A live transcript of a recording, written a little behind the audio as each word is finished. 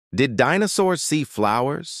Did dinosaurs see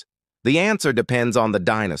flowers? The answer depends on the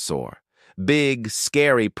dinosaur. Big,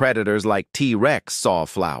 scary predators like T-Rex saw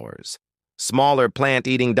flowers. Smaller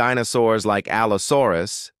plant-eating dinosaurs like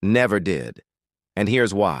Allosaurus never did. And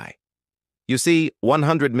here's why. You see,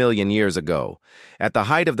 100 million years ago, at the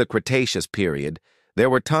height of the Cretaceous period, there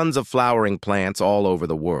were tons of flowering plants all over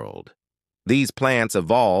the world. These plants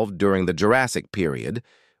evolved during the Jurassic period,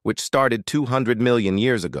 which started 200 million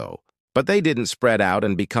years ago, but they didn't spread out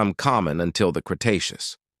and become common until the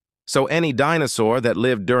Cretaceous. So any dinosaur that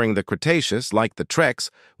lived during the Cretaceous, like the trex,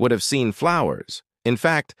 would have seen flowers. In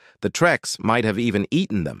fact, the trex might have even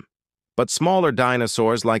eaten them. But smaller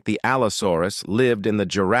dinosaurs like the Allosaurus lived in the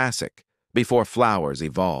Jurassic, before flowers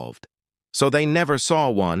evolved. So they never saw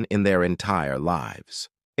one in their entire lives.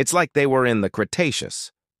 It's like they were in the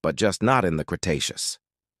Cretaceous, but just not in the Cretaceous.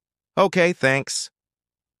 Okay, thanks.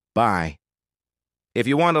 Bye. If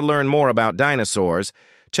you want to learn more about dinosaurs,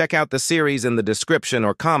 check out the series in the description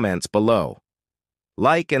or comments below.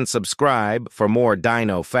 Like and subscribe for more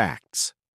dino facts.